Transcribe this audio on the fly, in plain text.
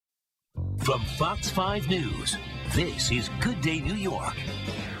From Fox 5 News, this is Good Day New York.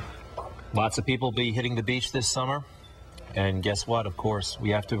 Lots of people be hitting the beach this summer. And guess what? Of course, we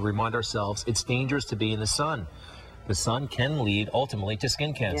have to remind ourselves it's dangerous to be in the sun. The sun can lead ultimately to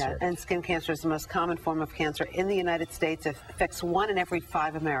skin cancer. Yeah, and skin cancer is the most common form of cancer in the United States. It affects 1 in every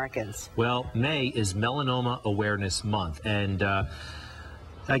 5 Americans. Well, May is Melanoma Awareness Month, and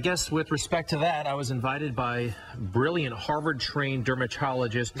I guess with respect to that, I was invited by brilliant Harvard-trained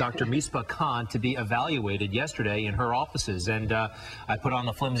dermatologist Dr. Misbah Khan to be evaluated yesterday in her offices. And I put on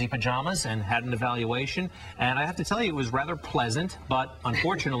the flimsy pajamas and had an evaluation. And I have to tell you, it was rather pleasant, but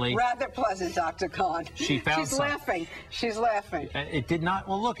unfortunately... Rather pleasant, Dr. Khan. She found She's laughing. She's laughing. It did not...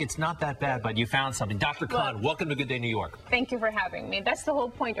 Well, look, it's not that bad, but you found something. Dr. Khan, welcome to Good Day New York. Thank you for having me. That's the whole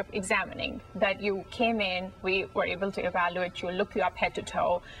point of examining, that you came in, we were able to evaluate you, look you up head to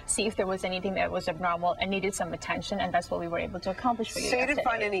toe, see if there was anything that was abnormal and needed some attention, and that's what we were able to accomplish for you. So you didn't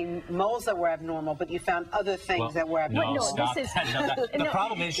find any moles that were abnormal, but you found other things that were abnormal. No, stop. The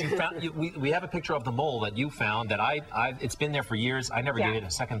problem is you found, we have a picture of the mole that you found that it's been there for years. I never gave it a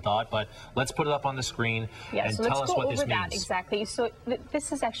second thought, but let's put it up on the screen and so tell us what this means. That exactly. So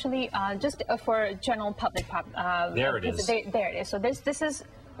this is actually just for general public. There it is. There it is. So this is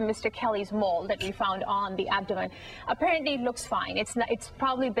Mr. Kelly's mole that we found on the abdomen. Apparently it looks fine. It's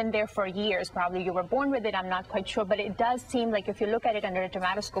probably been there for years. Probably you were born with it, I'm not quite sure, but it does seem like if you look at it under a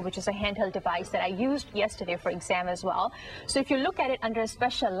dermatoscope, which is a handheld device that I used yesterday for exam as well. So if you look at it under a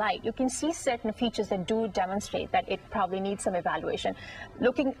special light, you can see certain features that do demonstrate that it probably needs some evaluation.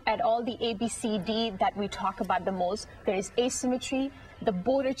 Looking at all the A, B, C, D that we talk about the moles, there is asymmetry, the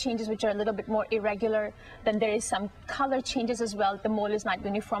border changes which are a little bit more irregular, then there is some color changes as well. The mole is not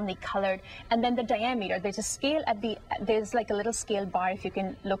uniformly colored, and then the diameter, there's a scale at there's like a little scale bar if you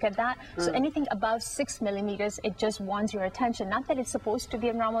can look at that. So anything above 6 millimeters, it just wants your attention. Not that it's supposed to be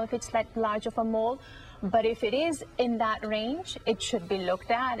abnormal if it's that large of a mole, but if it is in that range, it should be looked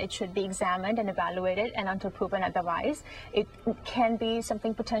at, it should be examined and evaluated, and until proven otherwise, it can be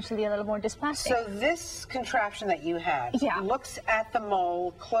something potentially a little more dysplastic. So this contraption that you have looks at the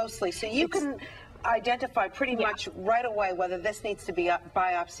mole closely, so you can identify pretty much right away whether this needs to be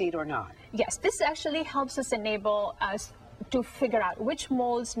biopsied or not. Yes, this actually helps us enable us to figure out which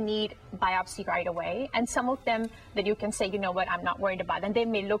moles need biopsy right away, and some of them that you can say, you know what, I'm not worried about. And they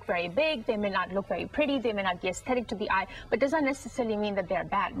may look very big, they may not look very pretty, they may not be aesthetic to the eye, but does not necessarily mean that they're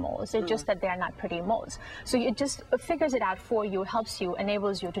bad moles. It's just that they're not pretty moles. So it just figures it out for you, helps you,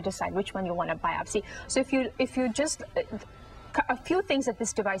 enables you to decide which one you want to biopsy. So if you just a few things that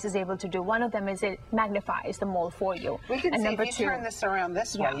this device is able to do. One of them is it magnifies the mole for you. We can see if you turn this around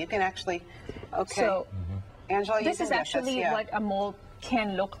this way, you can actually, so, Angela, this is actually what a mole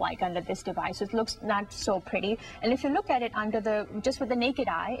can look like under this device. It looks not so pretty, and if you look at it under just with the naked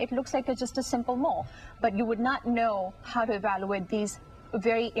eye, it looks like it's just a simple mole, but you would not know how to evaluate these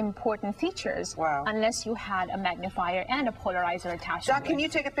very important features unless you had a magnifier and a polarizer attached. Doc, can you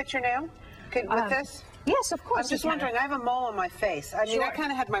take a picture now with this? Yes, of course. I'm just wondering, I have a mole on my face. I mean, I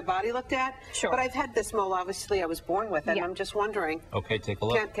kind of had my body looked at, but I've had this mole, obviously, I was born with it, and I'm just wondering. Okay, take a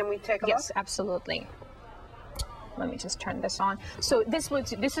look. Can we take a look? Yes, absolutely. Let me just turn this on. So this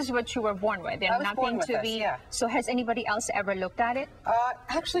is what you were born with. They're nothing to be. So has anybody else ever looked at it?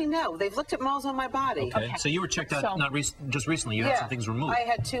 Actually, no. They've looked at moles on my body. Okay. So you were checked out just recently. You had some things removed. I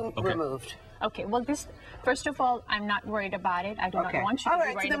had 2 removed. Okay, well, first of all, I'm not worried about it. I do not want you to be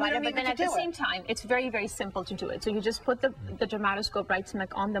worried about it. But then at the same time, it's very, very simple to do it. So you just put the dermatoscope right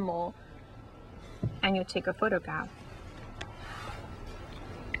smack on the mole, and you take a photograph.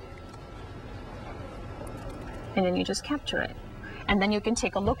 And then you just capture it. And then you can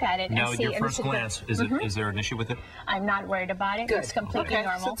take a look at it and see. Now, your first glance, is there an issue with it? I'm not worried about it. It's completely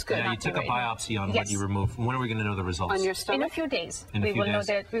normal. So it's good. Now, you took a biopsy on what you removed. When are we going to know the results? On your stomach? In a few days. We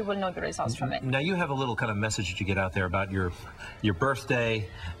will know the results from it. Now, you have a little kind of message that you get out there about your birthday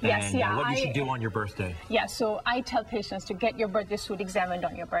and what you should do on your birthday. Yeah, so I tell patients to get your birthday suit examined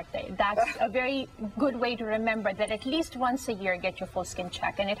on your birthday. That's a very good way to remember that at least once a year get your full skin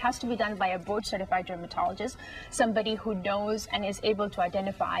check. And it has to be done by a board-certified dermatologist, somebody who knows and is able to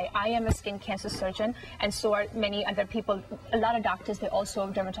identify. I am a skin cancer surgeon, and so are many other people. A lot of doctors, they also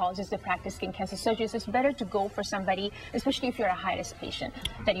dermatologists, they practice skin cancer surgery. So it's better to go for somebody, especially if you're a high-risk patient,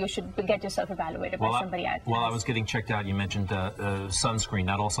 that you should get yourself evaluated by somebody else. While I was getting checked out, you mentioned sunscreen.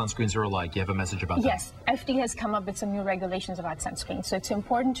 Not all sunscreens are alike. You have a message about that? Yes, FDA has come up with some new regulations about sunscreen. So it's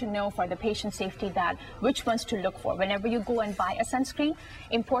important to know for the patient safety that which ones to look for. Whenever you go and buy a sunscreen,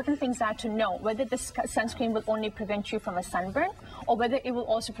 important things are to know whether the sunscreen will only prevent you from a sunburn or whether it will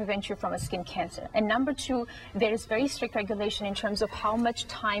also prevent you from a skin cancer. And number two, there is very strict regulation in terms of how much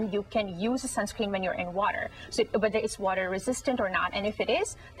time you can use a sunscreen when you're in water. So whether it's water resistant or not, and if it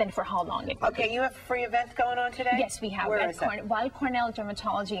is, then for how long it will be. You have a free event going on today? Yes, we have. Where is it? Weill Cornell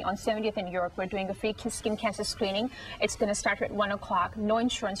Dermatology on 70th in York, we're doing a free skin cancer screening. It's going to start at 1 o'clock. No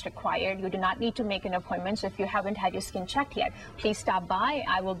insurance required. You do not need to make an appointment. So if you haven't had your skin checked yet, please stop by.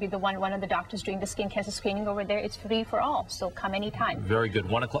 I will be the one of the doctors doing the skin cancer screening over there. It's free for all, so come anytime. Very good.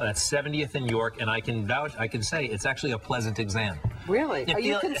 1 o'clock. That's 70th in York, and I can vouch. I can say it's actually a pleasant exam. Really? Are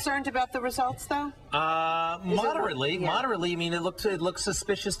you concerned about the results, though? Moderately. Moderately. I mean, it looks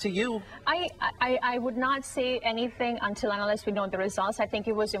suspicious to you. I would not say anything unless we know the results. I think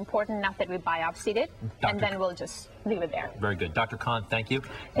it was important enough that we biopsied it, and then we'll just leave it there. Very good. Dr. Khan, thank you.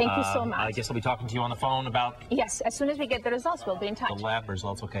 Thank you so much. I guess I'll be talking to you on the phone about... Yes, as soon as we get the results, we'll be in touch. The lab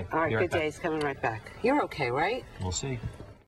results, okay. All right, good day. Coming right back. You're okay, right? We'll see.